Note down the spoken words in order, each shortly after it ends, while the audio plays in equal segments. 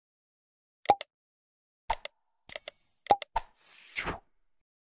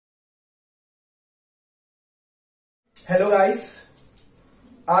Hello guys,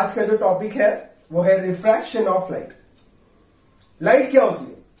 आज का जो टॉपिक है वो है रिफ्रैक्शन ऑफ लाइट। लाइट क्या होती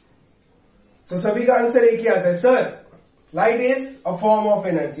है? सभी का आंसर एक ही आता है, sir light is a form of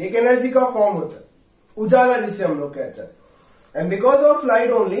energy. एक एनर्जी का फॉर्म होता है, उजाला जिसे हम लोग कहते हैं। And because of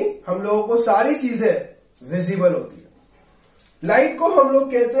light only हम लोगों को सारी चीजें विजिबल होती है। लाइट को हम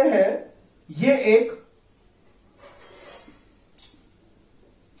लोग कहते हैं ये एक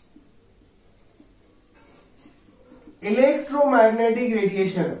इलेक्ट्रोमैग्नेटिक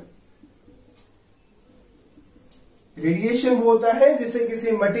रेडिएशन है। रेडिएशन वो होता है जिसे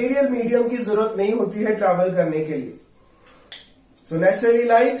किसी मटेरियल मीडियम की जरूरत नहीं होती है ट्रैवल करने के लिए। सो नेचुरली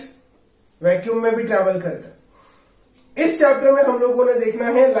लाइट वैक्यूम में भी ट्रैवल करता है। इस चैप्टर में हम लोगों ने देखना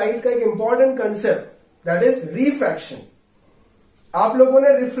है लाइट का एक important concept, that is refraction. आप लोगों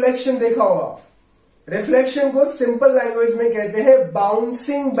ने रिफ्लेक्शन देखा होगा। रिफ्लेक्शन को सिंपल लैंग्वेज में कहते हैं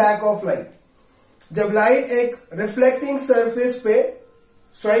बाउंसिंग बैक ऑफ लाइट। जब लाइट एक रिफ्लेक्टिंग सरफेस पे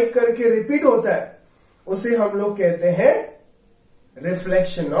स्ट्राइक करके रिपीट होता है उसे हम लोग कहते हैं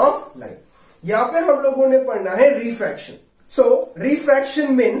रिफ्लेक्शन ऑफ लाइट। यहां पे हम लोगों ने पढ़ना है रिफ्रैक्शन। सो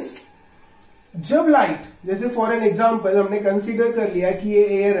रिफ्रैक्शन मीन्स जब लाइट, जैसे फॉर एन एग्जांपल हमने कंसीडर कर लिया कि ये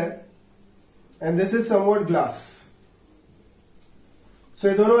एयर है and this is somewhat glass. सो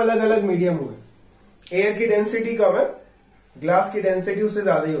ये दोनों अलग अलग मीडियम हुए। एयर की डेंसिटी कम है, ग्लास की डेंसिटी उससे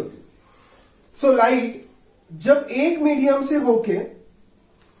ज्यादा ही होती है। सो लाइट जब एक मीडियम से होके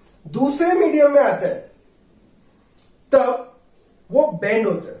दूसरे मीडियम में आता है तब वो बेंड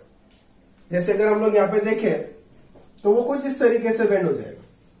होता है। जैसे अगर हम लोग यहां पे देखें तो वो कुछ इस तरीके से बेंड हो जाएगा।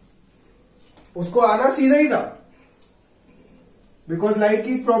 उसको आना सीधा ही था, बिकॉज लाइट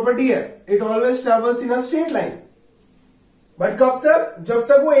की प्रॉपर्टी है it always travels in a straight line. But कब तक? जब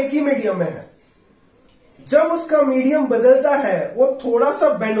तक वो एक ही मीडियम में है। जब उसका मीडियम बदलता है वो थोड़ा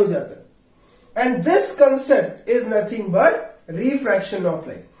सा बेंड हो जाता है। And this concept is nothing but refraction of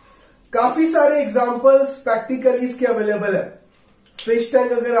light. काफी सारे एग्जांपल्स प्रैक्टिकली इसके अवेलेबल है। फिश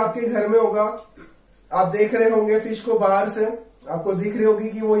टैंक अगर आपके घर में होगा, आप देख रहे होंगे फिश को बाहर से, आपको दिख रही होगी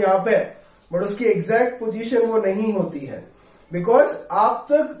कि वो यहां पे है, बट उसकी एग्जैक्ट पोजीशन वो नहीं होती है। बिकॉज आप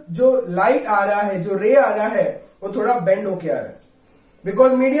तक जो लाइट आ रहा है, जो रे आ रहा है, वो थोड़ा बेंड होके आ रहा है।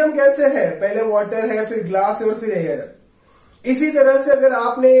 बिकॉज मीडियम कैसे है? पहले वाटर है, फिर ग्लास है और फिर एयर है। इसी तरह से अगर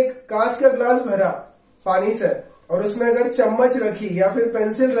आपने एक कांच का ग्लास भरा पानी से और उसमें अगर चम्मच रखी या फिर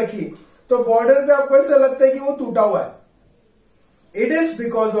पेंसिल रखी तो बॉर्डर पे आपको ऐसा लगता है कि वो टूटा हुआ है। It is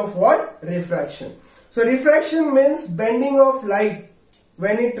because of what? Refraction. So refraction means bending of light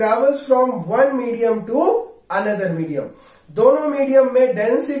when it travels from one medium to another medium. दोनों मीडियम में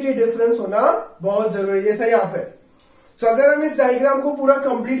डेंसिटी डिफरेंस होना बहुत जरूरी है, जैसा यहां पे। सो अगर हम इस डायग्राम को पूरा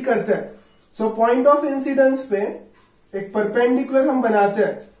कंप्लीट करते हैं, सो पॉइंट ऑफ इंसिडेंस पे एक परपेंडिकुलर हम बनाते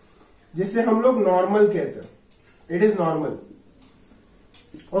हैं जिसे हम लोग नॉर्मल कहते हैं। It is normal.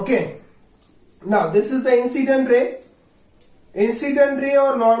 Okay, now this is the incident ray. Incident ray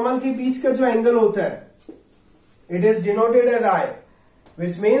और नॉर्मल के बीच का जो एंगल होता है it is denoted as I,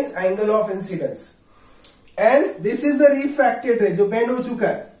 which means angle of incidence. And this is the refracted रे जो बेंड हो चुका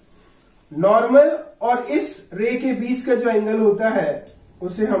है। नॉर्मल और इस रे के बीच का जो एंगल होता है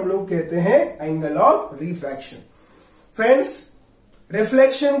उसे हम लोग कहते हैं angle of refraction. Friends,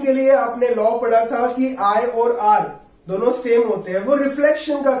 reflection के लिए आपने लॉ पढ़ा था कि आई और आर दोनों सेम होते हैं, वो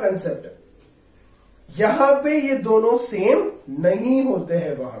रिफ्लेक्शन का कंसेप्ट है। यहां पे ये दोनों सेम नहीं होते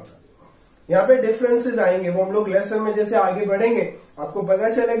हैं। वहां पर यहां पे डिफरेंसेस आएंगे, वो हम लोग लेसन में जैसे आगे बढ़ेंगे आपको पता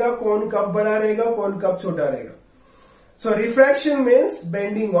चलेगा कौन कब बड़ा रहेगा, कौन कब छोटा रहेगा। सो refraction means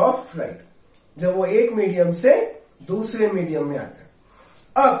bending of light, जब वो एक मीडियम से दूसरे मीडियम में आता है।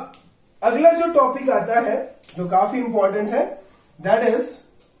 अब अगला जो टॉपिक आता है जो काफी इंपॉर्टेंट है, दैट इज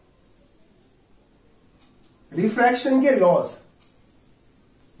रिफ्रैक्शन के लॉज।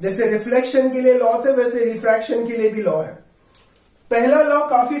 जैसे रिफ्लेक्शन के लिए लॉ थे वैसे रिफ्रैक्शन के लिए भी लॉ है। पहला लॉ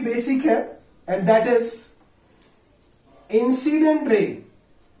काफी बेसिक है and that is incident ray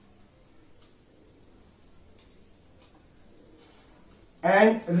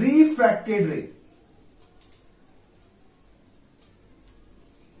and refracted रे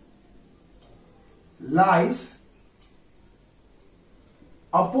lies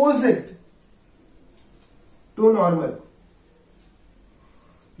opposite to normal।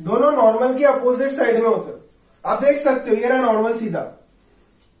 दोनों नॉर्मल के अपोजिट साइड में होते हैं। आप देख सकते हो ये रहा नॉर्मल सीधा,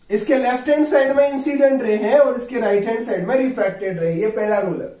 इसके लेफ्ट हैंड साइड में इंसिडेंट रे है और इसके राइट हैंड साइड में रिफ्रैक्टेड रे। ये पहला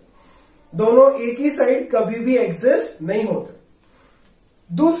रूल है, दोनों एक ही साइड कभी भी एग्जिस्ट नहीं होते।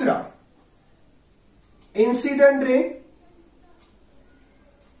 दूसरा, incident ray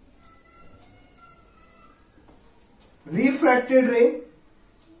refracted ray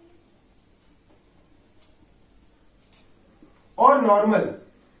normal,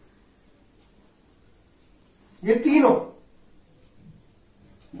 ये तीनों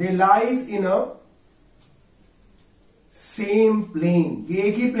दे lies in a same plane, ये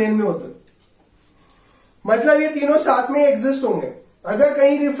एक ही प्लेन में होते हैं, मतलब ये तीनों साथ में एग्जिस्ट होंगे। अगर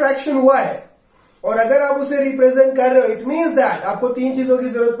कहीं रिफ्रैक्शन हुआ है और अगर आप उसे रिप्रेजेंट कर रहे हो, इट मीन्स दैट आपको तीन चीजों की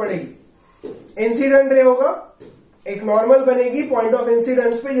जरूरत पड़ेगी। इंसिडेंट रे होगा, एक नॉर्मल बनेगी पॉइंट ऑफ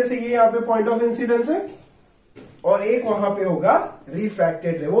इंसिडेंस पे, जैसे ये यहां पे पॉइंट ऑफ इंसिडेंस है, और एक वहां पे होगा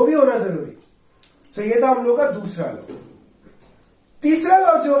रिफ्रैक्टेड रे, वो भी होना जरूरी। तो ये था हम लोग का दूसरा लॉ। तीसरा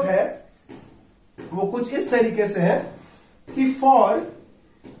लॉ जो है वो कुछ इस तरीके से है कि for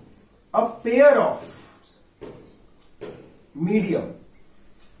a pair of medium,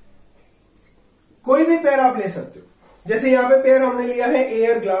 कोई भी पेयर आप ले सकते हो, जैसे यहां पे पेयर हमने लिया है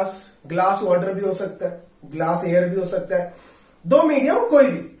एयर ग्लास, ग्लास वाटर भी हो सकता है, ग्लास एयर भी हो सकता है, दो मीडियम कोई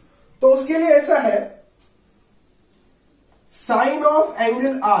भी, तो उसके लिए ऐसा है sign of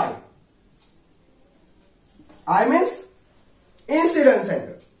angle I, I means incidence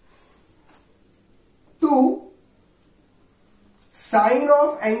angle, to sign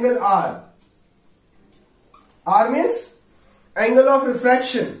of angle are, are means angle of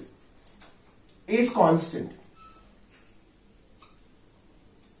refraction is constant,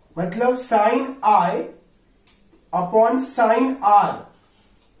 मतलब sign I upon sine are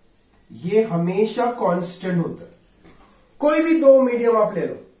ये हमेशा कांस्टेंट होता है। कोई भी दो मीडियम आप ले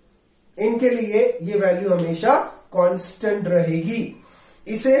लो, इनके लिए ये वैल्यू हमेशा कांस्टेंट रहेगी।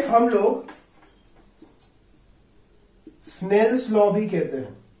 इसे हम लोग स्नेल्स लॉ भी कहते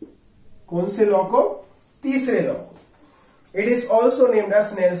हैं। कौन से लॉ को? तीसरे लॉ को। It is also named as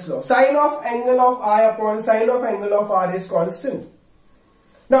Snell's law. Sign of angle of I upon sine of angle of are is constant.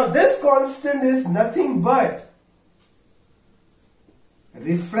 Now this constant is nothing but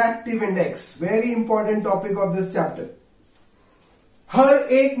refractive index. Very important topic of this chapter. हर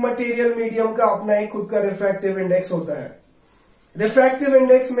एक material medium का अपना एक खुद का refractive index होता है। Refractive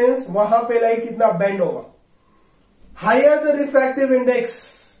index means वहां पे लाइट कितना बेंड होगा। Higher the refractive index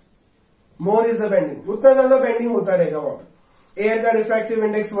more is the bending, उतना ज्यादा बेंडिंग होता रहेगा वहां पर। एयर का रिफ्रैक्टिव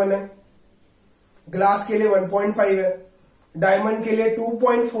इंडेक्स 1 है, ग्लास के लिए 1.5 है, डायमंड के लिए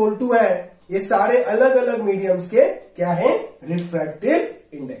 2.42 है। ये सारे अलग अलग मीडियम्स के क्या है? Refractive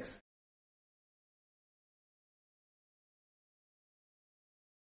index.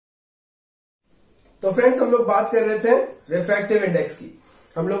 तो फ्रेंड्स, हम लोग बात कर रहे थे रिफ्रैक्टिव इंडेक्स की।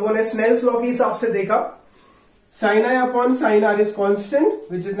 हम लोगों ने स्नेल्स लॉ के हिसाब से देखा sign I upon sine are is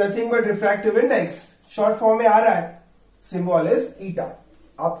constant which is nothing but refractive index. Short form में आ रहा है, सिंबल इज ईटा।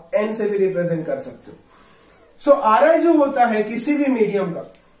 आप एन से भी रिप्रेजेंट कर सकते हो। सो आर आई जो होता है किसी भी मीडियम का,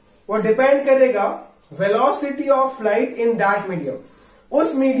 वो डिपेंड करेगा velocity of light in that medium.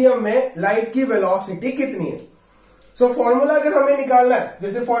 उस मीडियम में लाइट की वेलोसिटी कितनी है। सो फॉर्मूला अगर हमें निकालना है,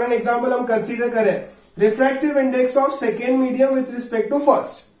 जैसे फॉर एन एग्जांपल हम कंसीडर करें refractive index of second medium with respect to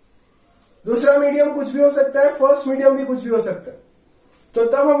first. दूसरा मीडियम कुछ भी हो सकता है, फर्स्ट मीडियम भी कुछ भी हो सकता है। तो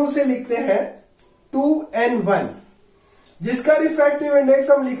तब हम उसे लिखते हैं 2n1। जिसका रिफ्रैक्टिव इंडेक्स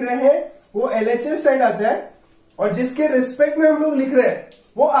हम लिख रहे हैं वो LHS साइड आता है, और जिसके रिस्पेक्ट में हम लोग लिख रहे हैं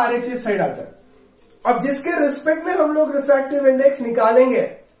वो RHS साइड आता है। अब जिसके रिस्पेक्ट में हम लोग रिफ्रैक्टिव इंडेक्स निकालेंगे,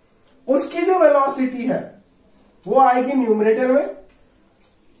 उसकी जो वेलोसिटी है वो आएगी न्यूमरेटर में,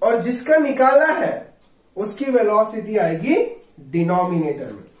 और जिसका निकालना है उसकी वेलोसिटी आएगी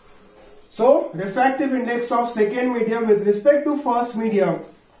डिनोमिनेटर में। सो refractive index of second medium with respect to first medium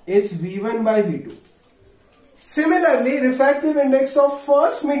is V1 by V2. Similarly, refractive index of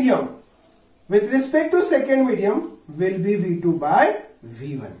first medium with respect to second medium will be V2 by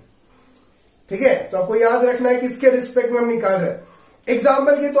V1. ठीक है, तो आपको याद रखना है किसके respect में हम निकाल रहे हैं।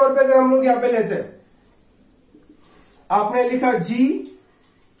 एग्जाम्पल के तौर पे अगर हम लोग यहां पे लेते हैं, आपने लिखा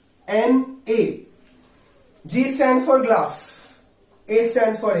GNA. G stands for glass, A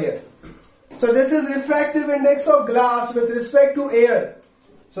stands for air. So this is refractive index of glass with respect to air.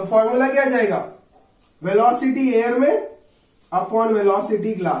 So formula क्या जाएगा? वेलोसिटी एयर में अपॉन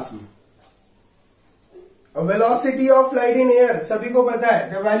वेलोसिटी ग्लास में। Velocity of light in air सभी को पता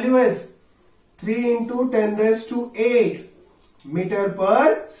है, the value is 3 into 10⁸ metre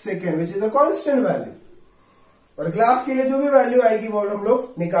पर second which is a constant value. और ग्लास के लिए जो भी वैल्यू आएगी वो हम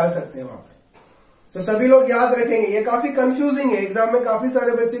लोग निकाल सकते हैं वहां पे। तो सभी लोग याद रखेंगे। ये काफी कंफ्यूजिंग है, एग्जाम में काफी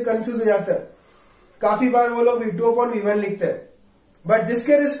सारे बच्चे कंफ्यूज हो जाते हैं। काफी बार वो लोग V2 upon V1 लिखते हैं, बट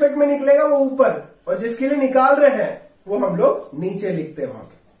जिसके रिस्पेक्ट में निकलेगा वो ऊपर, और जिसके लिए निकाल रहे हैं वो हम लोग नीचे लिखते हैं वहां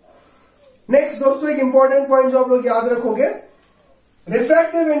पे। नेक्स्ट दोस्तों, एक इंपॉर्टेंट पॉइंट जो आप लोग याद रखोगे,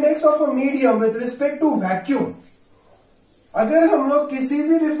 refractive index of a medium with respect to vacuum. अगर हम लोग किसी भी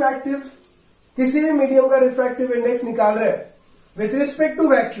मीडियम का रिफ्रैक्टिव इंडेक्स निकाल रहे हैं, विथ रिस्पेक्ट टू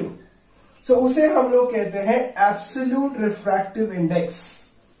वैक्यूम, सो उसे हम लोग कहते हैं एब्सोल्यूट रिफ्रैक्टिव इंडेक्स।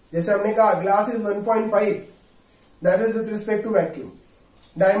 जैसे हमने कहा glass is 1.5, that is with respect to vacuum,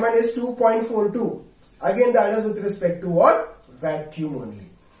 diamond is 2.42, again that is with respect to what, vacuum only.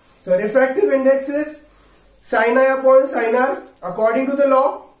 So refractive index is sin I upon sin R according to the law,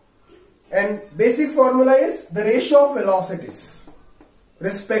 and basic formula is the ratio of velocities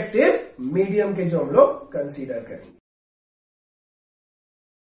respective medium के जो हम लोग consider करेंगे।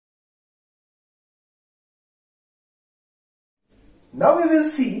 Now we will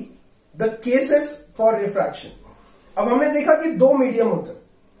see the cases for refraction. अब हमने देखा कि दो मीडियम होते हैं,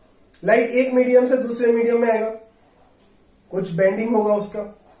 लाइट एक मीडियम से दूसरे मीडियम में आएगा, कुछ बेंडिंग होगा उसका,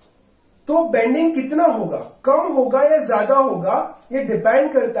 तो बेंडिंग कितना होगा, कम होगा या ज्यादा होगा, ये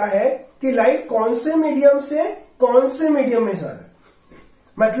डिपेंड करता है कि लाइट कौन से मीडियम से कौन से मीडियम में जा रहा है।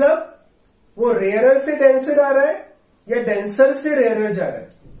 मतलब वो रेयरर से डेंसर आ रहा है या डेंसर से रेयरर जा रहा है।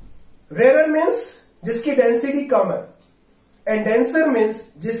 रेयरर मीन्स जिसकी डेंसिटी कम है, एंड डेंसर मीन्स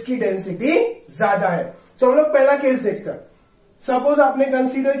जिसकी डेंसिटी ज्यादा है। तो हम लोग पहला केस देखते हैं। सपोज आपने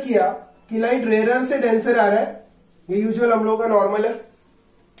कंसीडर किया कि लाइट रेयरर से डेंसर आ रहा है, ये यूजुअल हम लोग का नॉर्मल है।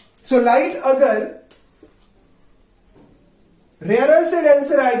 सो लाइट अगर रेयरर से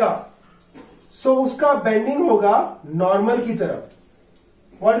डेंसर आएगा, सो उसका बेंडिंग होगा नॉर्मल की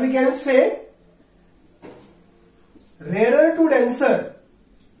तरफ। What we can say, rarer to denser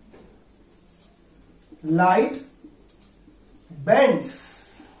light bends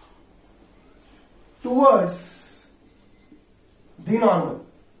towards the normal,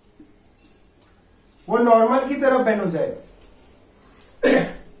 वो नॉर्मल की तरफ बेंड हो जाएगा।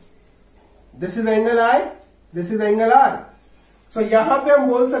 This is angle I, this is angle are. सो यहां पे हम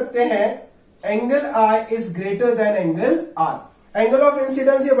बोल सकते हैं angle I is greater than angle are. Angle of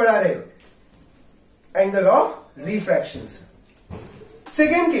incidence ये बड़ा रहेगा एंगल ऑफ रिफ्रैक्शन से।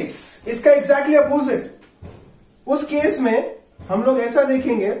 सेकेंड केस इसका एग्जैक्टली अपोजिट। उस केस में हम लोग ऐसा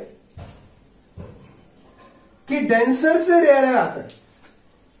देखेंगे कि डेंसर से रेयरर आता है।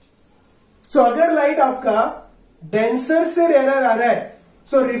 सो अगर लाइट आपका डेंसर से रेयरर आ रहा है,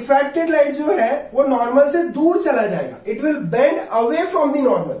 सो रिफ्रैक्टेड लाइट जो है वो नॉर्मल से दूर चला जाएगा, it will bend away from the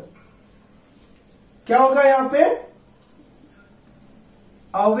normal. क्या होगा यहां पे,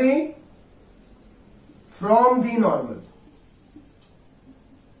 अवे फ्रॉम द नॉर्मल।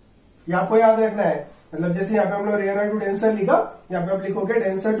 ये आपको याद रखना है। मतलब जैसे यहां पे हम लोग रेयरर टू डेंसर लिखा, यहां पे आप लिखोगे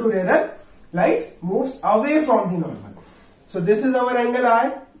denser to rarer, light moves away from the normal. So this is our angle I,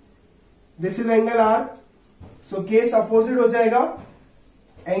 this is angle are. So case opposite हो जाएगा,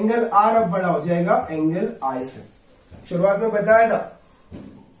 एंगल आर अब बड़ा हो जाएगा एंगल आई से। शुरुआत में बताया था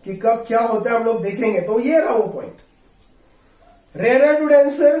कि कब क्या होता है हम लोग देखेंगे, तो ये रहा वो point. Rarer to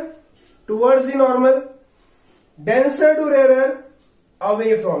denser towards the normal, denser to rarer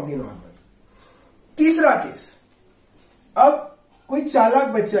away from the normal. तीसरा केस, अब कोई चालाक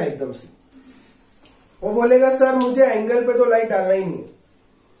बच्चा एकदम से वो बोलेगा सर मुझे एंगल पे तो लाइट डालना ही नहीं है,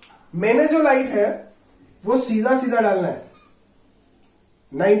 मैंने जो लाइट है वो सीधा सीधा डालना है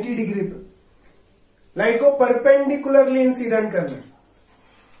 90 डिग्री पे, लाइट को परपेंडिकुलरली इंसिडेंट करना है।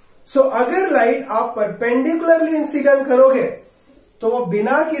 सो अगर लाइट आप परपेंडिकुलरली इंसिडेंट करोगे तो वो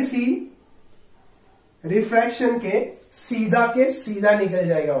बिना किसी रिफ्रैक्शन के सीधा निकल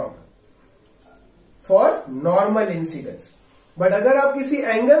जाएगा वहां पर फॉर नॉर्मल इंसिडेंस। बट अगर आप किसी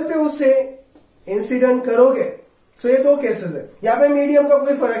एंगल पे उसे इंसिडेंट करोगे, सो ये दो केसेस है। यहां पे मीडियम का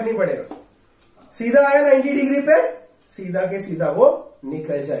कोई फर्क नहीं पड़ेगा, सीधा आया 90 डिग्री पे, सीधा के सीधा वो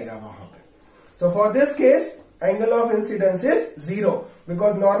निकल जाएगा वहां पे। So for this case angle of incidence is 0,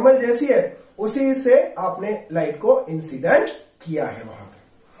 because normal जैसी है उसी से आपने लाइट को इंसिडेंट किया है वहां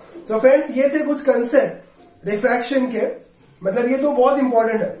पे। सो फ्रेंड्स, ये थे कुछ कंसेप्ट रिफ्रैक्शन के, मतलब ये तो बहुत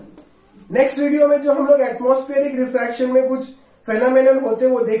इंपॉर्टेंट है। नेक्स्ट वीडियो में जो हम लोग एटमॉस्फेरिक रिफ्रैक्शन में कुछ फेनोमेनल होते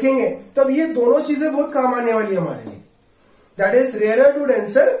वो देखेंगे, तब ये दोनों चीजें बहुत काम आने वाली है हमारे लिए, that is rarer to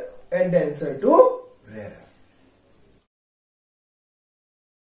denser and denser to rarer.